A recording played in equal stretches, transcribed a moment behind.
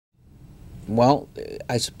Well,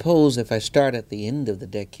 I suppose if I start at the end of the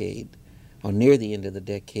decade, or near the end of the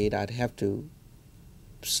decade, I'd have to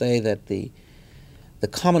say that the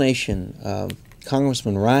combination of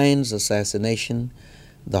Congressman Ryan's assassination,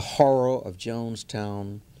 the horror of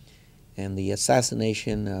Jonestown, and the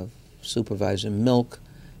assassination of Supervisor Milk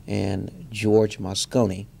and George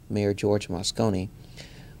Moscone, Mayor George Moscone,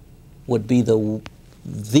 would be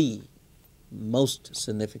the most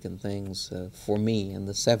significant things for me in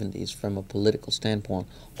the 70s from a political standpoint.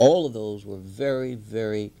 All of those were very,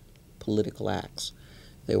 very political acts.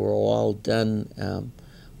 They were all done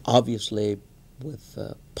obviously with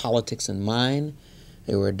politics in mind.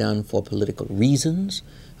 They were done for political reasons,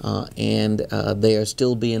 and they are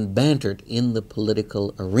still being bantered in the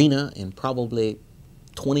political arena, and probably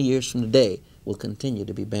 20 years from today will continue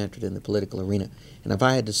to be bantered in the political arena. And if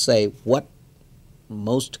I had to say what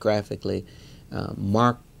most graphically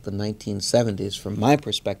marked the 1970s from my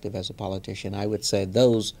perspective as a politician, I would say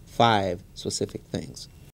those 5 specific things.